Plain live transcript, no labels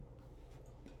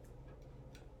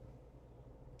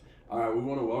All right, we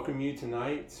want to welcome you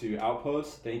tonight to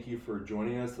Outpost. Thank you for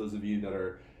joining us. Those of you that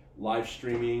are live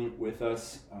streaming with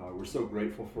us, we're so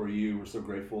grateful for you. We're so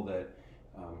grateful that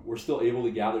we're still able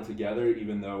to gather together,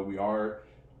 even though we are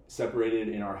separated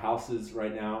in our houses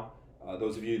right now.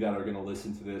 Those of you that are going to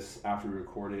listen to this after we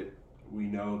record it, we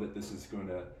know that this is going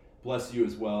to bless you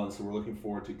as well. And so we're looking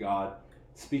forward to God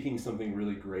speaking something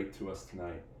really great to us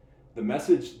tonight. The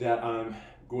message that I'm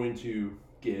going to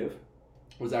give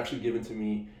was actually given to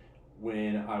me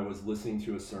when I was listening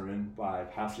to a sermon by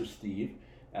Pastor Steve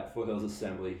at Foothills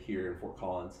Assembly here in Fort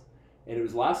Collins. And it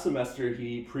was last semester,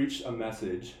 he preached a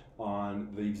message on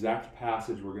the exact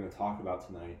passage we're going to talk about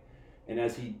tonight. And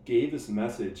as he gave this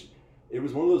message, it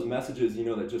was one of those messages,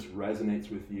 that just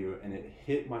resonates with you, and it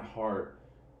hit my heart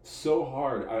so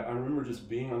hard. I remember just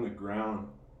being on the ground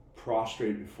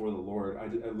prostrate before the Lord. I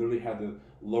literally had to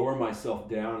lower myself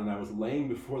down, and I was laying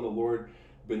before the Lord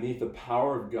beneath the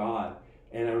power of God.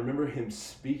 And I remember him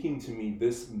speaking to me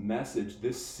this message,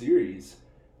 this series,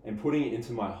 and putting it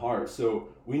into my heart. So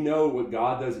we know what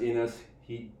God does in us,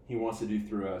 he wants to do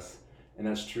through us. And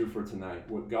that's true for tonight.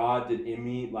 What God did in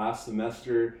me last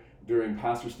semester during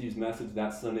Pastor Steve's message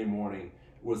that Sunday morning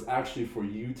was actually for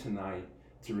you tonight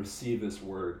to receive this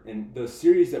word. And the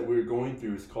series that we're going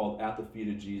through is called At the Feet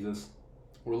of Jesus.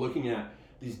 We're looking at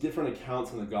these different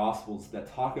accounts in the Gospels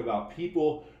that talk about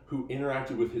people who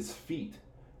interacted with his feet.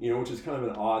 Which is kind of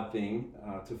an odd thing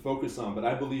to focus on, but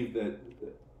I believe that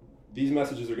these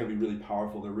messages are going to be really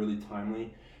powerful. They're really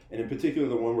timely, and in particular,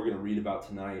 the one we're going to read about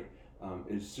tonight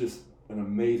is just an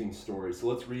amazing story. So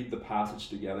let's read the passage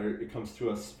together. It comes to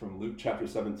us from Luke chapter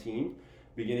 17,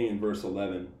 beginning in verse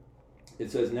 11. It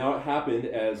says, "Now it happened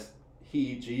as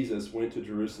he, Jesus, went to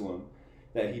Jerusalem,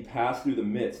 that he passed through the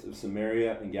midst of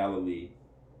Samaria and Galilee.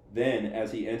 Then,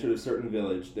 as he entered a certain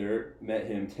village, there met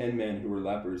him 10 men who were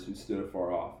lepers who stood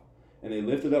afar off. And they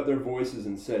lifted up their voices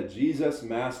and said, 'Jesus,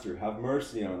 Master, have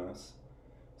mercy on us.'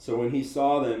 So when he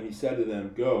saw them, he said to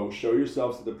them, 'Go, show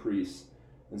yourselves to the priests.'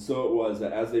 And so it was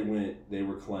that as they went, they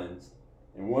were cleansed.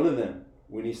 And one of them,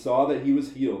 when he saw that he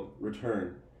was healed,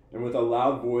 returned, and with a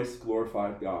loud voice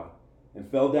glorified God, and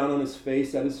fell down on his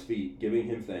face at his feet, giving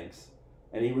him thanks.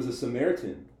 And he was a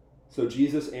Samaritan. So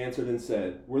Jesus answered and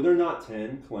said, 'Were there not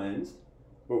 10 cleansed?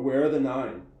 But where are the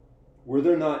 9? Were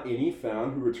there not any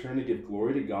found who returned to give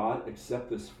glory to God except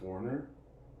this foreigner?'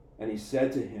 And he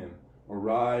said to him,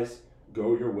 'Arise,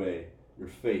 go your way. Your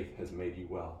faith has made you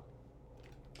well.'"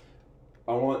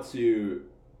 I want to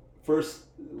first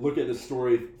look at the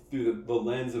story through the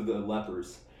lens of the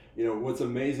lepers. What's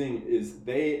amazing is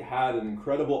they had an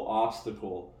incredible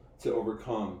obstacle to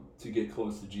overcome to get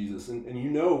close to Jesus. And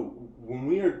when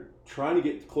we are trying to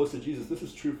get close to Jesus, this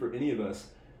is true for any of us,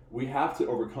 we have to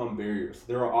overcome barriers.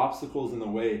 There are obstacles in the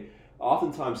way,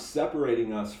 oftentimes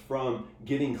separating us from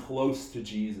getting close to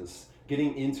Jesus,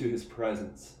 getting into his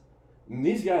presence. And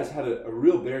these guys had a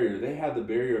real barrier. They had the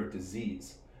barrier of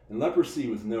disease. And leprosy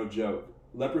was no joke.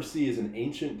 Leprosy is an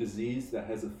ancient disease that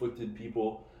has afflicted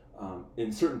people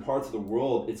in certain parts of the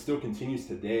world. It still continues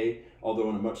today, although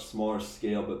on a much smaller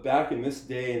scale. But back in this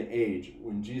day and age,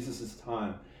 when Jesus'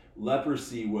 time,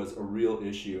 leprosy was a real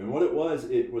issue. And what it was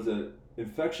an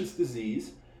infectious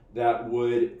disease that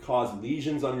would cause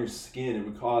lesions on your skin. It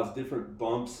would cause different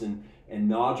bumps and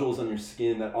nodules on your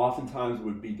skin that oftentimes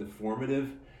would be deformative.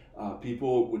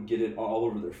 People would get it all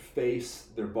over their face,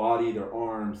 their body, their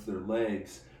arms, their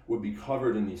legs would be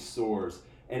covered in these sores.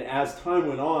 And as time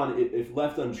went on, if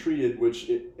left untreated,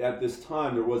 at this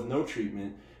time there was no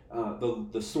treatment,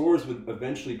 the sores would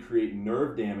eventually create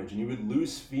nerve damage and you would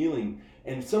lose feeling.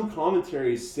 And some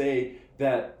commentaries say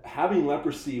that having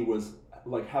leprosy was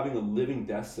like having a living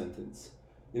death sentence.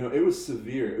 It was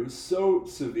severe. It was so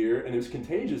severe, and it was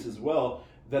contagious as well,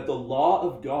 that the law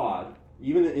of God,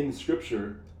 even in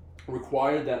Scripture,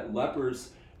 required that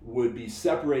lepers would be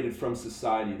separated from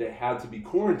society. They had to be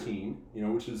quarantined,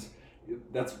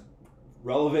 that's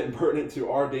relevant and pertinent to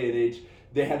our day and age.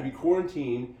 They had to be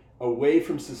quarantined away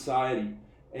from society.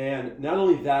 And not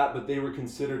only that, but they were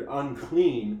considered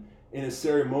unclean in a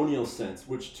ceremonial sense,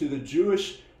 which to the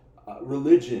Jewish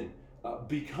religion,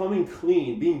 becoming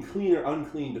clean, being clean or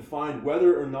unclean, defined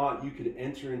whether or not you could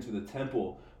enter into the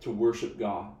temple to worship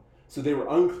God. So they were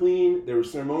unclean, they were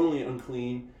ceremonially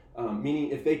unclean,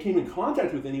 meaning if they came in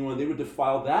contact with anyone, they would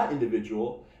defile that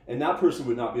individual, and that person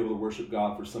would not be able to worship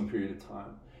God for some period of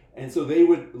time. And so they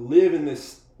would live in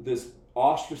this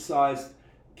ostracized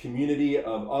community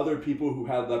of other people who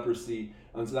had leprosy.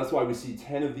 And so that's why we see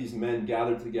 10 of these men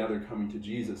gathered together coming to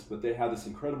Jesus. But they had this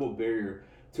incredible barrier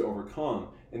to overcome.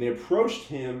 and they approached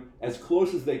him as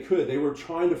close as they could. They were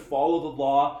trying to follow the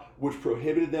law, which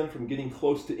prohibited them from getting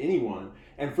close to anyone.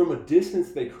 And from a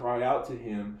distance, they cry out to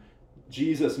him,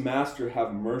 Jesus, Master,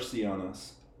 have mercy on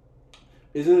us.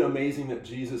 Isn't it amazing that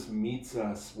Jesus meets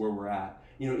us where we're at?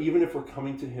 Even if we're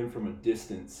coming to him from a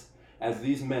distance, as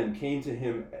these men came to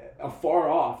him afar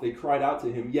off, they cried out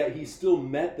to him, yet he still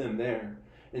met them there.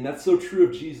 And that's so true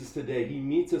of Jesus today. He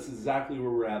meets us exactly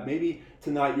where we're at. Maybe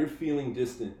tonight you're feeling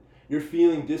distant. You're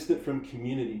feeling distant from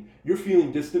community. You're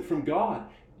feeling distant from God.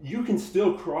 You can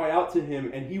still cry out to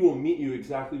him, and he will meet you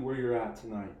exactly where you're at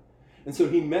tonight. And so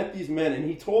he met these men, and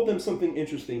he told them something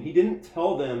interesting. He didn't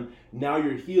tell them, now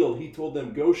you're healed. He told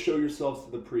them, go show yourselves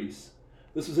to the priests.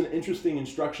 This was an interesting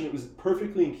instruction. It was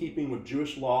perfectly in keeping with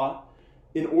Jewish law.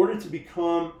 In order to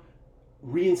become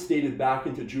reinstated back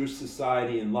into Jewish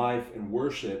society and life and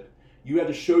worship, you had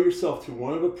to show yourself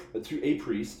to a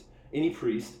priest, any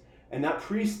priest, and that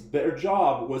priest, their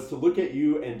job was to look at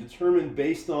you and determine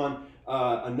based on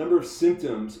a number of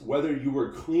symptoms whether you were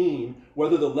clean,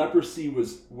 whether the leprosy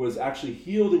was actually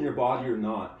healed in your body or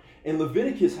not. And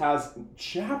Leviticus has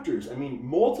chapters,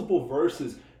 multiple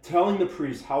verses telling the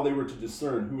priests how they were to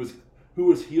discern who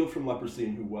was healed from leprosy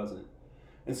and who wasn't.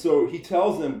 And so he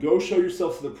tells them, go show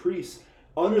yourselves to the priests,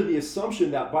 under the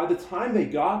assumption that by the time they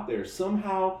got there,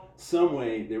 somehow, some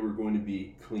way, they were going to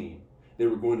be clean. They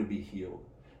were going to be healed.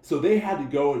 So they had to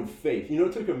go in faith.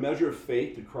 It took a measure of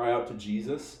faith to cry out to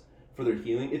Jesus for their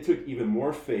healing. It took even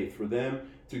more faith for them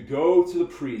to go to the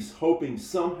priests, hoping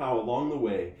somehow along the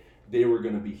way they were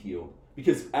going to be healed.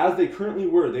 Because as they currently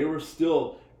were, they were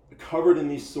still covered in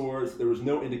these sores. There was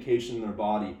no indication in their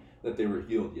body that they were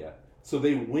healed yet. So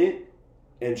they went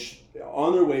and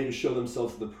on their way to show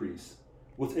themselves to the priests.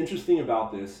 What's interesting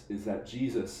about this is that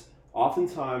Jesus,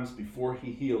 oftentimes before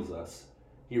he heals us,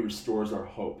 he restores our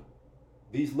hope.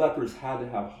 These lepers had to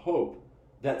have hope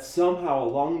that somehow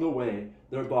along the way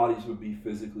their bodies would be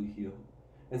physically healed.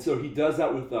 And so he does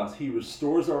that with us. He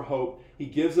restores our hope. He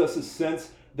gives us a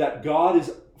sense that God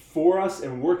is for us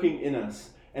and working in us.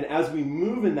 And as we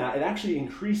move in that, it actually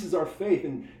increases our faith.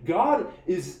 And God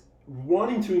is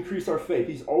wanting to increase our faith.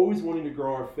 He's always wanting to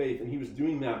grow our faith, and he was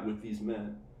doing that with these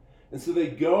men. And so they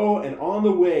go, and on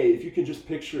the way, if you can just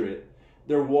picture it,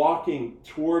 they're walking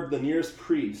toward the nearest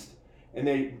priest, and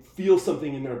they feel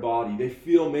something in their body. They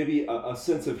feel maybe a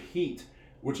sense of heat,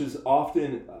 which is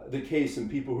often the case in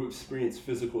people who experience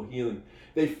physical healing.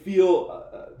 They feel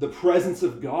the presence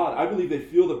of God. I believe they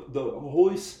feel the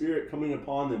Holy Spirit coming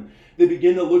upon them. They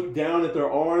begin to look down at their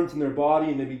arms and their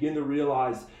body, and they begin to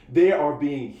realize they are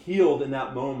being healed in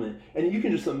that moment. And you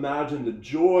can just imagine the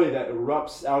joy that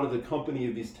erupts out of the company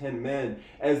of these 10 men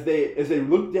as they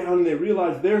look down and they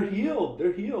realize they're healed.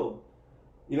 They're healed.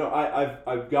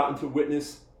 I've gotten to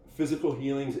witness physical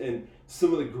healings, and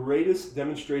some of the greatest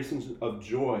demonstrations of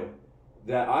joy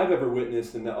that I've ever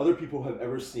witnessed and that other people have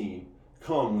ever seen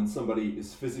come when somebody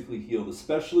is physically healed,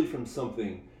 especially from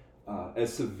something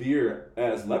as severe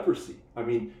as leprosy.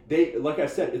 Like I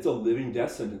said, it's a living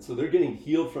death sentence. So they're getting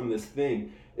healed from this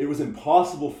thing it was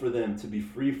impossible for them to be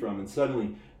free from, and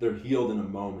suddenly they're healed in a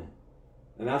moment.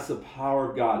 And that's the power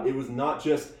of God. It was not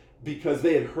just because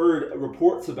they had heard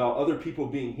reports about other people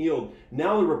being healed.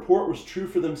 Now the report was true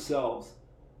for themselves.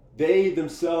 They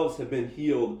themselves have been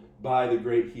healed by the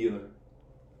great healer.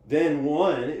 Then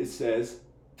one, it says,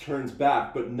 turns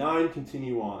back, but 9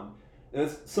 continue on. And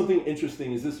that's something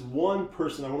interesting is this one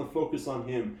person, I want to focus on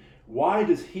him. Why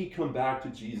does he come back to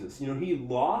Jesus? He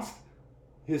lost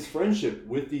his friendship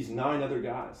with these 9 other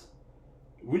guys.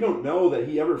 We don't know that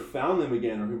he ever found them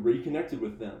again or reconnected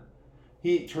with them.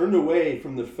 He turned away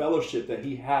from the fellowship that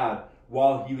he had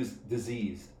while he was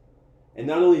diseased. And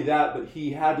not only that, but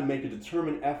he had to make a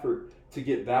determined effort to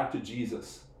get back to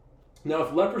Jesus. Now,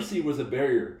 if leprosy was a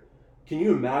barrier, can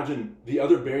you imagine the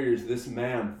other barriers this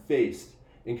man faced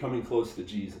in coming close to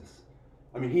Jesus?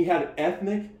 He had an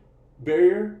ethnic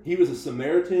barrier. He was a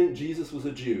Samaritan. Jesus was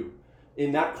a Jew.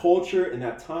 In that culture, in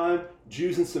that time,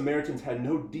 Jews and Samaritans had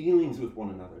no dealings with one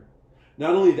another.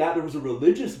 Not only that, there was a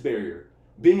religious barrier.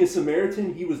 Being a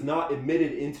Samaritan, he was not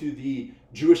admitted into the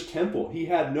Jewish temple. He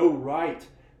had no right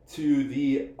to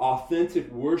the authentic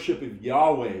worship of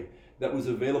Yahweh that was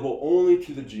available only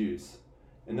to the Jews.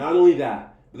 And not only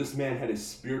that, but this man had a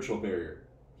spiritual barrier.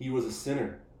 He was a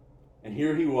sinner. And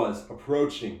here he was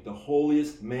approaching the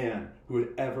holiest man who had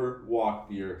ever walked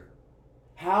the earth.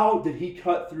 How did he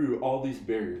cut through all these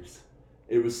barriers?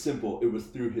 It was simple. It was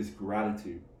through his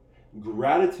gratitude.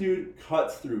 Gratitude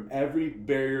cuts through every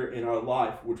barrier in our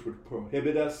life which would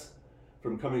prohibit us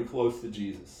from coming close to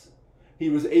Jesus. He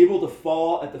was able to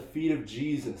fall at the feet of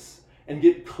Jesus and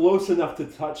get close enough to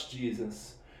touch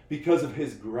Jesus, because of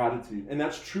his gratitude. And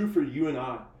that's true for you and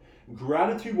I.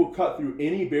 Gratitude will cut through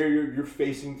any barrier you're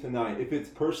facing tonight. If it's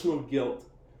personal guilt,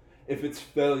 if it's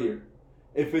failure,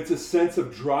 if it's a sense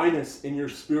of dryness in your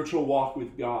spiritual walk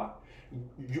with God.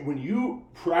 When you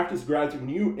practice gratitude, when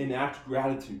you enact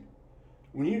gratitude,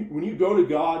 when you go to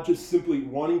God just simply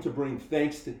wanting to bring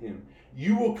thanks to him,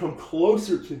 you will come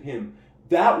closer to him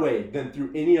that way than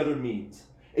through any other means.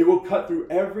 It will cut through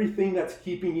everything that's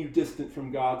keeping you distant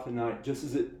from God tonight, just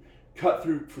as it cut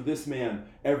through for this man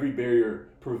every barrier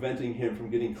preventing him from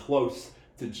getting close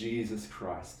to Jesus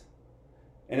Christ.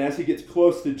 And as he gets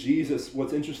close to Jesus,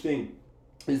 what's interesting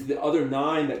is the other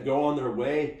 9 that go on their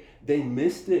way, they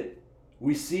missed it.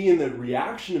 We see in the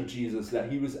reaction of Jesus that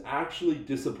he was actually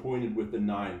disappointed with the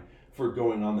 9 for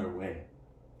going on their way.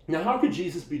 Now, how could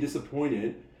Jesus be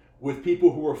disappointed with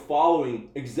people who were following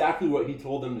exactly what he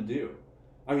told them to do?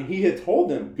 I mean, he had told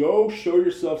them, go show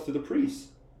yourselves to the priests.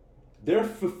 They're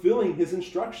fulfilling his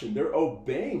instruction. They're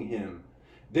obeying him.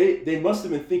 They must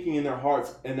have been thinking in their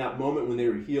hearts in that moment when they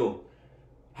were healed,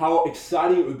 how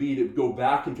exciting it would be to go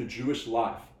back into Jewish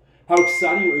life. How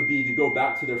exciting it would be to go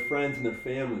back to their friends and their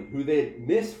family, who they had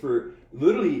missed for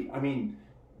literally, I mean,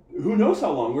 who knows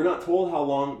how long. We're not told how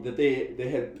long that they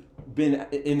had been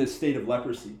in this state of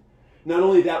leprosy. Not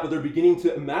only that, but they're beginning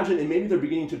to imagine, and maybe they're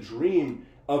beginning to dream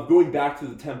of going back to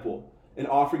the temple and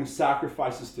offering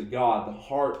sacrifices to God, the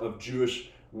heart of Jewish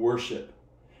worship.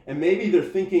 And maybe they're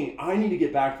thinking, I need to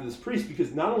get back to this priest,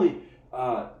 because not only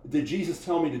did Jesus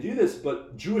tell me to do this,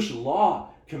 but Jewish law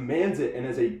commands it, and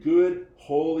as a good,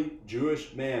 holy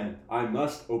Jewish man, I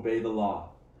must obey the law.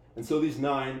 And so these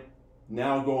 9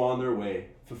 now go on their way,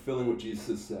 fulfilling what Jesus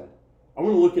has said. I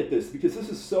want to look at this, because this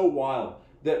is so wild,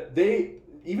 that they,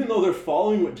 even though they're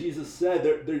following what Jesus said,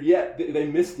 they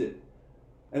missed it.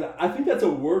 And I think that's a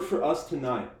word for us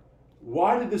tonight.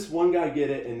 Why did this one guy get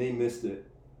it and they missed it?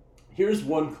 Here's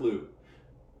one clue.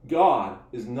 God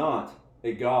is not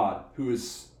a God who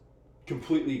is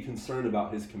completely concerned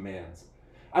about his commands.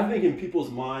 I think in people's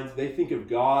minds, they think of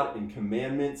God and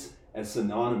commandments as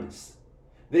synonymous.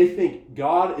 They think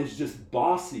God is just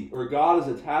bossy, or God is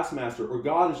a taskmaster, or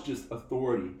God is just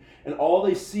authority. And all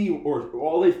they see, or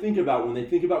all they think about when they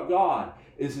think about God,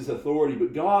 is his authority.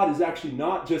 But God is actually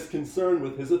not just concerned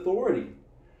with his authority,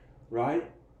 right?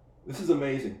 This is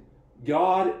amazing.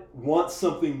 God wants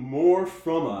something more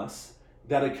from us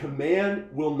that a command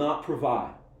will not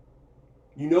provide.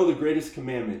 You know, the greatest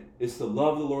commandment is to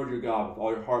love the Lord your God with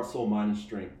all your heart, soul, mind, and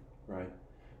strength, right?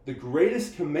 The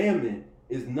greatest commandment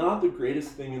is not the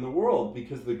greatest thing in the world,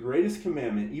 because the greatest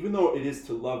commandment, even though it is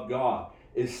to love God,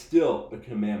 is still a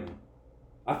commandment.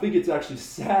 I think it's actually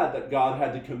sad that God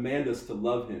had to command us to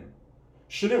love him.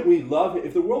 Shouldn't we love him?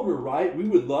 If the world were right, we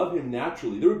would love him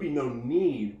naturally. There would be no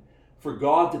need for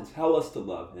God to tell us to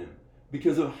love him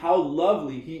because of how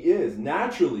lovely he is.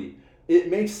 Naturally, it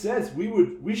makes sense.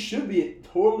 We should be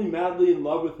totally madly in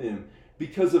love with him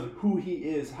because of who he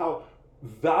is, how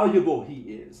valuable he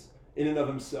is in and of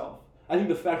himself. I think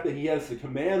the fact that he has to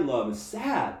command love is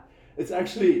sad. It's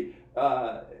actually,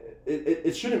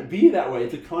 it shouldn't be that way.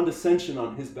 It's a condescension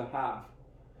on his behalf.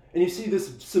 And you see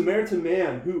this Samaritan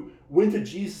man who went to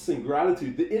Jesus in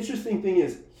gratitude. The interesting thing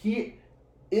is he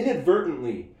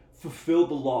inadvertently fulfilled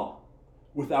the law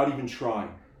without even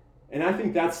trying. And I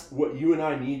think that's what you and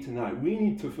I need tonight. We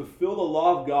need to fulfill the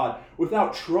law of God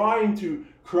without trying to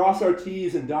cross our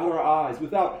T's and dot our I's,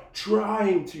 without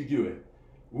trying to do it.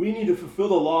 We need to fulfill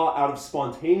the law out of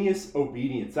spontaneous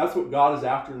obedience. That's what God is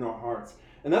after in our hearts.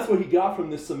 And that's what he got from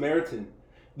this Samaritan.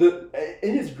 In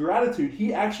his gratitude,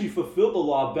 he actually fulfilled the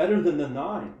law better than the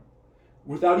 9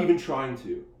 without even trying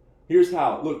to. Here's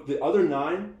how. Look, the other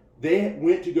 9, they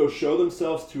went to go show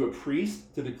themselves to a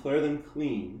priest to declare them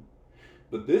clean.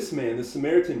 But this man, the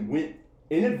Samaritan, went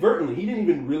inadvertently, he didn't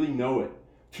even really know it,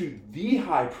 to the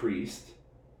high priest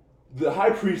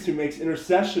who makes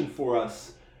intercession for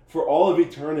us for all of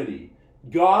eternity,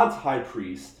 God's high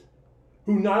priest,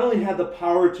 who not only had the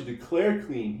power to declare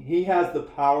clean, he has the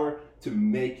power to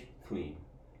make clean,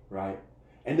 right?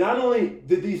 And not only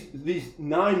did these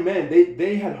 9 men,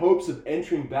 they had hopes of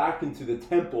entering back into the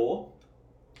temple,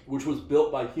 which was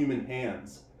built by human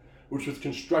hands, which was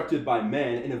constructed by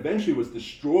men and eventually was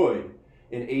destroyed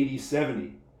in AD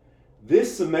 70.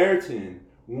 This Samaritan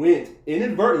went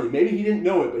inadvertently, maybe he didn't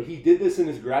know it, but he did this in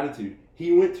his gratitude.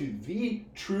 He went to the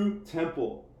true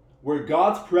temple where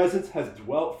God's presence has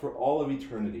dwelt for all of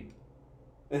eternity.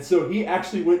 And so he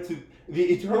actually went to the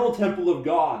eternal temple of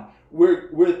God, where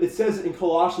it says in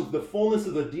Colossians, the fullness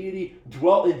of the deity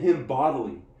dwelt in him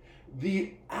bodily.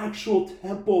 The actual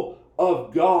temple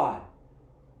of God.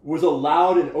 was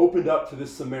allowed and opened up to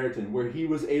this Samaritan where he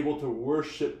was able to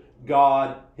worship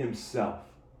God himself.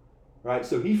 Right?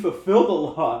 So he fulfilled the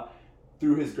law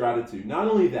through his gratitude. Not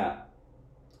only that,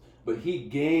 but he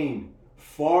gained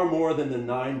far more than the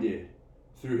 9 did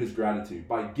through his gratitude.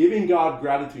 By giving God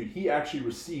gratitude, he actually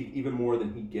received even more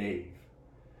than he gave.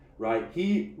 Right?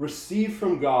 He received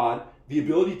from God the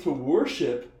ability to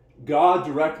worship God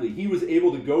directly. He was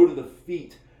able to go to the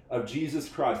feet of Jesus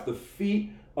Christ, the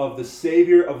feet of the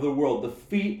Savior of the world, the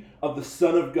feet of the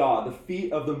Son of God, the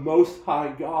feet of the Most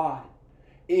High God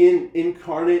in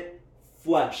incarnate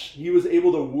flesh. He was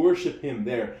able to worship him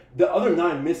there. The other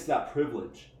 9 missed that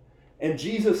privilege. And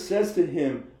Jesus says to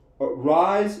him,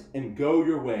 "Rise and go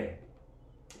your way."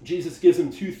 Jesus gives him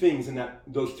 2 things in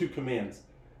those 2 commands.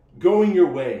 Going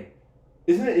your way.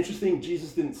 Isn't it interesting?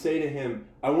 Jesus didn't say to him,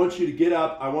 "I want you to get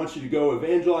up, I want you to go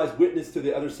evangelize, witness to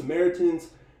the other Samaritans."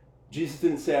 Jesus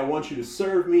didn't say, "I want you to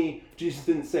serve me." Jesus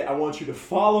didn't say, "I want you to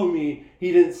follow me."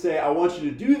 He didn't say, "I want you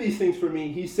to do these things for me."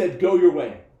 He said, "Go your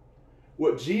way."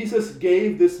 What Jesus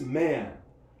gave this man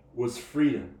was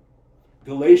freedom.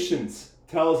 Galatians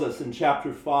tells us in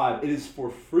chapter 5, it is for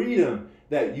freedom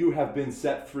that you have been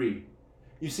set free.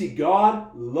 You see,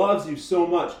 God loves you so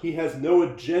much, he has no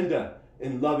agenda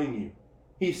in loving you.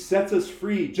 He sets us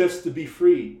free just to be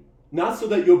free. Not so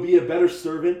that you'll be a better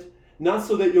servant, not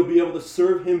so that you'll be able to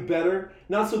serve him better,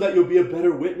 not so that you'll be a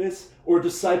better witness or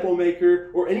disciple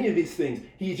maker or any of these things.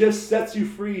 He just sets you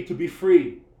free to be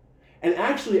free. And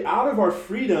actually, out of our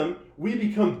freedom, we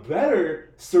become better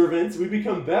servants, we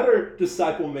become better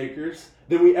disciple makers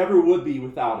than we ever would be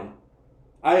without it.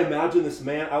 I imagine this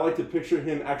man, I like to picture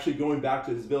him actually going back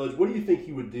to his village. What do you think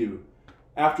he would do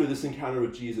after this encounter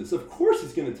with Jesus? Of course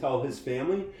he's going to tell his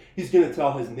family. He's going to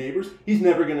tell his neighbors. He's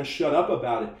never going to shut up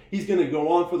about it. He's going to go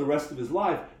on for the rest of his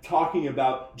life talking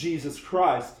about Jesus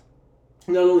Christ.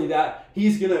 Not only that,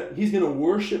 he's going to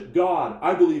worship God,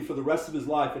 I believe, for the rest of his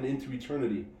life and into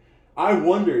eternity. I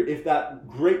wonder if that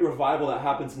great revival that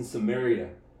happens in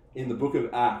Samaria in the book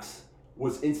of Acts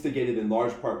was instigated in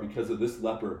large part because of this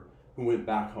leper who went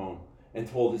back home and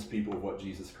told his people what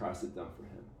Jesus Christ had done for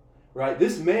him. Right?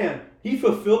 This man, he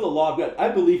fulfilled the law of God. I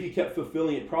believe he kept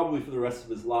fulfilling it probably for the rest of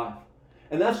his life.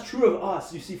 And that's true of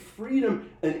us. You see, freedom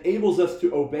enables us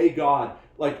to obey God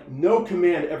like no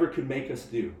command ever could make us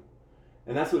do.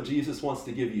 And that's what Jesus wants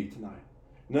to give you tonight.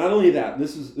 Not only that,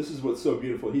 this is what's so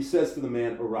beautiful. He says to the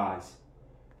man, "Arise."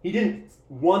 He didn't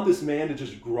want this man to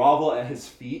just grovel at his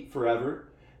feet forever.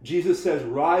 Jesus says,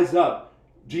 "Rise up."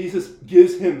 Jesus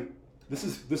gives him, this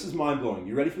is mind-blowing.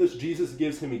 You ready for this? Jesus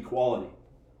gives him equality.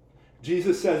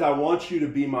 Jesus says, "I want you to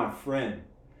be my friend."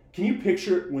 Can you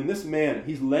picture when this man,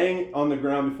 he's laying on the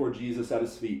ground before Jesus at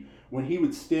his feet, when he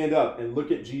would stand up and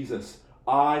look at Jesus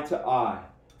eye to eye,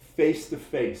 face to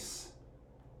face.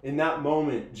 In that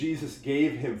moment, Jesus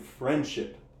gave him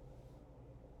friendship.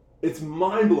 It's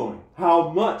mind-blowing how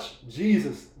much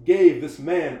Jesus gave this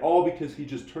man, all because he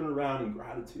just turned around in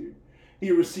gratitude.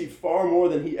 He received far more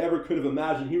than he ever could have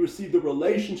imagined. He received a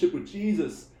relationship with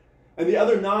Jesus. And the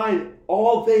other 9,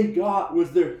 all they got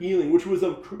was their healing, which was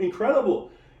incredible.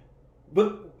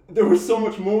 But there was so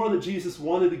much more that Jesus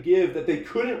wanted to give that they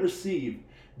couldn't receive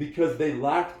because they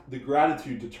lacked the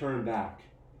gratitude to turn back.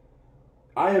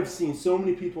 I have seen so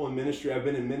many people in ministry, I've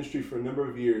been in ministry for a number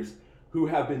of years, who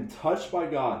have been touched by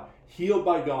God, healed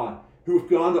by God, who have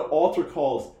gone to altar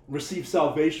calls, received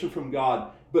salvation from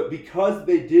God, but because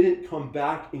they didn't come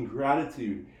back in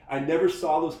gratitude, I never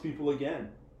saw those people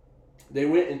again. They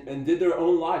went and did their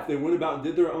own life. They went about and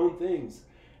did their own things.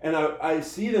 And I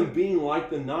see them being like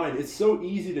the 9. It's so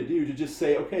easy to do, to just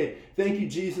say, "Okay, thank you,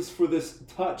 Jesus, for this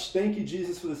touch. Thank you,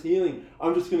 Jesus, for this healing.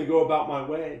 I'm just going to go about my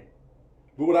way."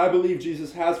 But what I believe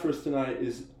Jesus has for us tonight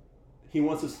is he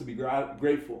wants us to be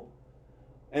grateful.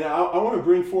 And I want to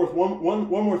bring forth one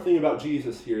more thing about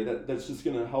Jesus here that's just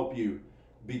going to help you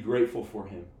be grateful for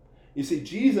him. You see,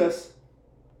 Jesus,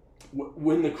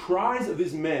 when the cries of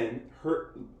his men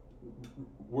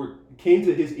came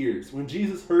to his ears, when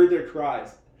Jesus heard their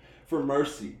cries for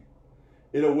mercy,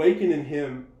 it awakened in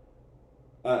him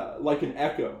like an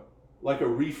echo, like a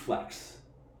reflex,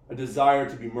 a desire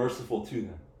to be merciful to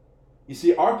them. You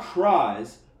see, our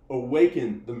cries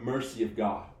awaken the mercy of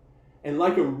God. And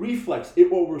like a reflex,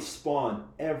 it will respond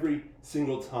every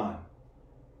single time.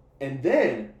 And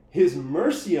then his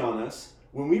mercy on us,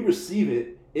 when we receive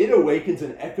it, it awakens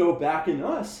an echo back in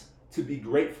us to be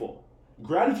grateful.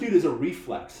 Gratitude is a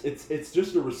reflex. It's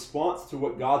just a response to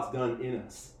what God's done in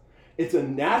us. It's a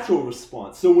natural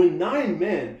response. So when 9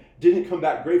 men didn't come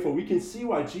back grateful, we can see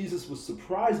why Jesus was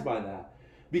surprised by that.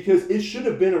 Because it should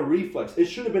have been a reflex. It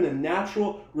should have been a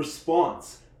natural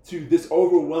response to this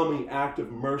overwhelming act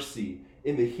of mercy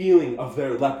in the healing of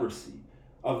their leprosy,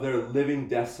 of their living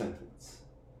death sentence.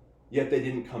 Yet they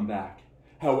didn't come back.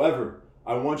 However,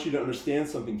 I want you to understand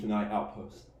something tonight,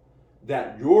 Outpost,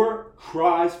 that your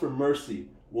cries for mercy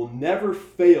will never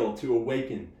fail to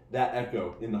awaken that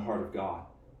echo in the heart of God.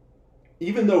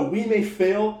 Even though we may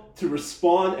fail to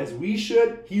respond as we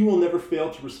should, he will never fail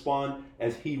to respond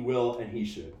as he will and he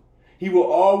should. He will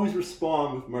always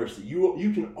respond with mercy.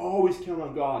 You can always count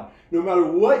on God. No matter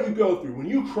what you go through, when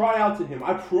you cry out to him,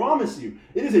 I promise you,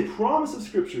 it is a promise of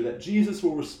Scripture that Jesus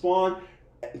will respond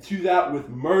to that with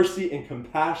mercy and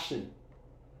compassion.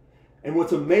 And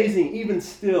what's amazing, even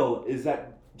still, is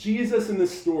that Jesus in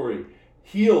this story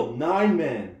healed 9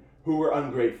 men who were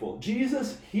ungrateful.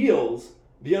 Jesus heals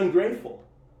the ungrateful.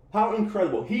 How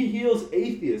incredible. He heals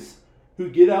atheists who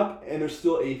get up and are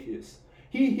still atheists.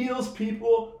 He heals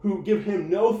people who give him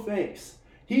no thanks.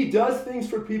 He does things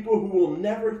for people who will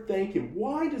never thank him.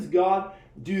 Why does God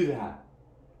do that?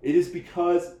 It is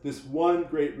because this one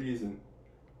great reason.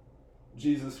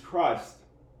 Jesus Christ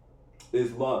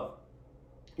is love.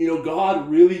 You know, God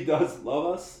really does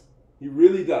love us. He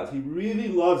really does. He really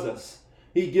loves us.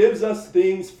 He gives us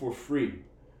things for free.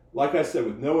 Like I said,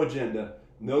 with no agenda,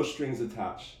 no strings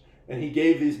attached. And he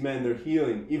gave these men their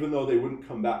healing, even though they wouldn't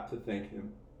come back to thank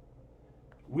him.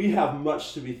 We have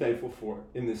much to be thankful for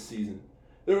in this season.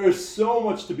 There is so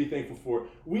much to be thankful for.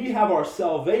 We have our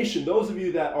salvation. Those of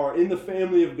you that are in the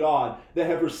family of God, that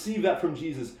have received that from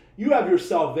Jesus, you have your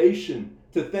salvation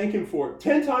to thank him for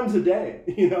 10 times a day.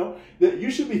 You know, that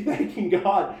you should be thanking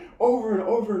God over and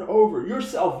over and over. Your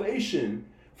salvation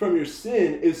from your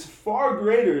sin is far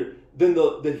greater than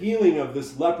the healing of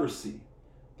this leprosy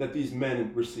that these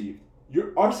men received.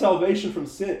 Our salvation from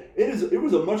sin, it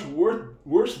was a much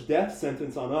worse death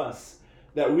sentence on us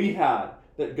that we had,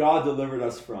 that God delivered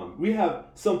us from. We have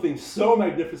something so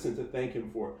magnificent to thank him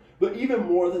for. But even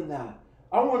more than that,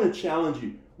 I want to challenge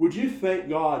you. Would you thank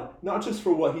God, not just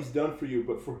for what he's done for you,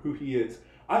 but for who he is?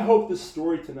 I hope this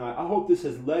story tonight, I hope this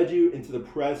has led you into the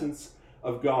presence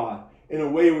of God in a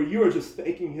way where you are just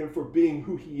thanking him for being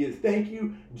who he is. Thank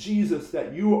you, Jesus,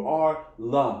 that you are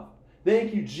love.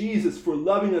 Thank you, Jesus, for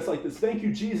loving us like this. Thank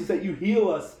you, Jesus, that you heal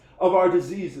us of our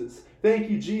diseases. Thank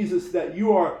you, Jesus, that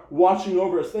you are watching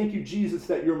over us. Thank you, Jesus,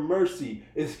 that your mercy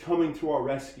is coming to our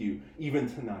rescue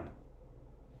even tonight.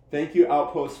 Thank you,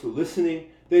 Outpost, for listening.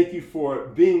 Thank you for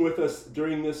being with us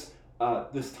during this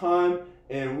time.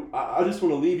 And I just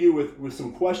want to leave you with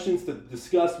some questions to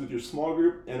discuss with your small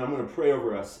group, and I'm going to pray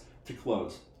over us to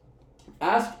close.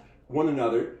 Ask one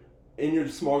another in your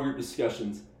small group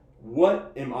discussions,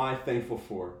 what am I thankful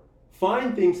for?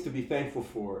 Find things to be thankful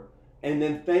for, and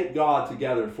then thank God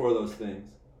together for those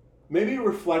things. Maybe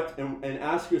reflect and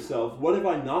ask yourself, what have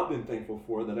I not been thankful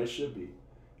for that I should be?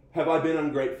 Have I been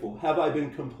ungrateful? Have I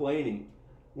been complaining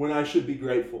when I should be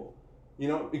grateful? You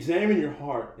know, examine your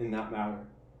heart in that matter.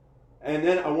 And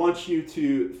then I want you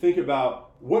to think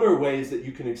about what are ways that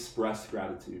you can express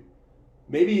gratitude.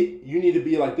 Maybe you need to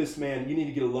be like this man. You need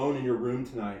to get alone in your room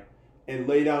tonight and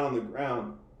lay down on the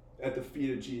ground at the feet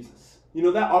of Jesus. You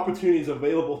know, that opportunity is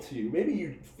available to you. Maybe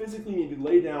you physically need to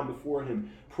lay down before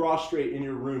him, prostrate in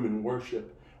your room and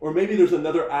worship. Or maybe there's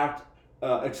another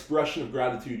expression of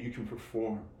gratitude you can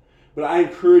perform. But I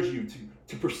encourage you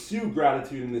to pursue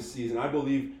gratitude in this season. I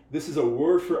believe this is a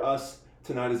word for us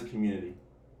tonight as a community.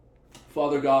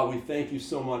 Father God, we thank you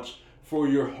so much for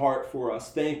your heart for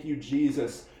us. Thank you,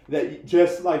 Jesus, that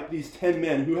just like these 10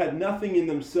 men who had nothing in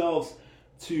themselves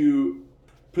to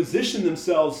position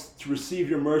themselves to receive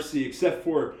your mercy except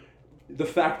for the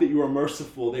fact that you are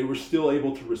merciful, they were still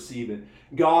able to receive it.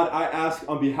 God, I ask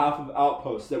on behalf of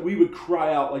Outpost that we would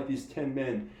cry out like these 10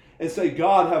 men and say,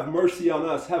 God, have mercy on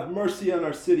us. Have mercy on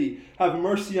our city. Have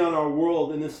mercy on our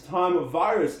world in this time of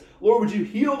virus. Lord, would you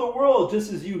heal the world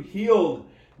just as you healed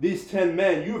these 10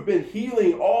 men? You have been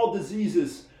healing all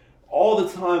diseases all the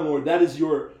time, Lord. That is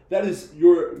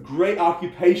your great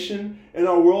occupation in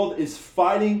our world, is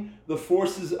fighting the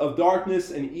forces of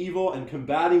darkness and evil and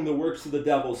combating the works of the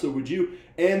devil. So would you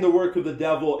end the work of the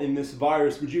devil in this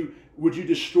virus? Would you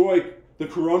destroy the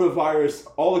coronavirus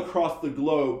all across the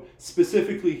globe,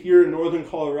 specifically here in northern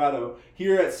Colorado,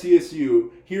 here at CSU,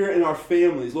 here in our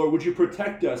families? Lord, would you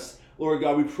protect us? Lord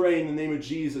God, we pray in the name of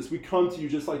Jesus. We come to you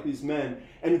just like these men.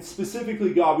 And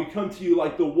specifically, God, we come to you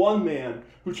like the one man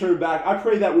who turned back. I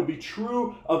pray that would be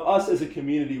true of us as a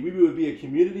community. We would be a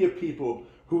community of people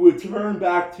who would turn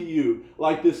back to you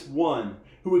like this one,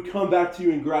 who would come back to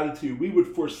you in gratitude. We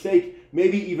would forsake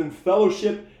maybe even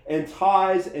fellowship and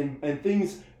ties and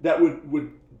things that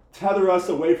would tether us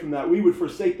away from that. We would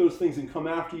forsake those things and come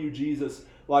after you, Jesus,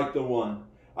 like the one.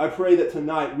 I pray that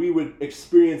tonight we would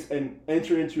experience and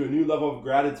enter into a new level of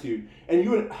gratitude, and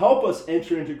you would help us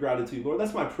enter into gratitude, Lord.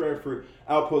 That's my prayer for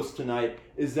Outpost tonight,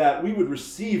 is that we would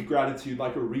receive gratitude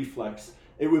like a reflex.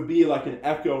 It would be like an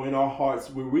echo in our hearts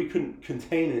where we couldn't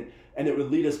contain it, and it would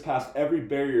lead us past every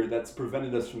barrier that's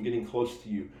prevented us from getting close to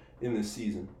you in this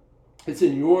season. It's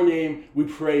in your name we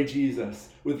pray, Jesus,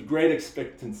 with great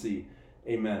expectancy.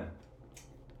 Amen.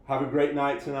 Have a great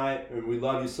night tonight, and we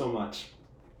love you so much.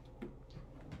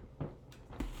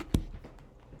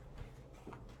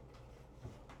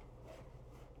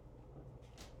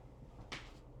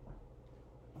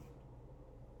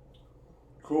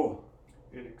 Cool.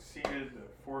 It exceeded the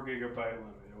 4 gigabyte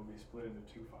limit. It will be split into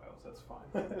 2 files. That's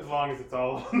fine. As long as it's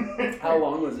all on there. How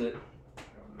long was it? I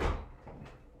don't know.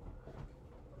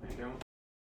 I don't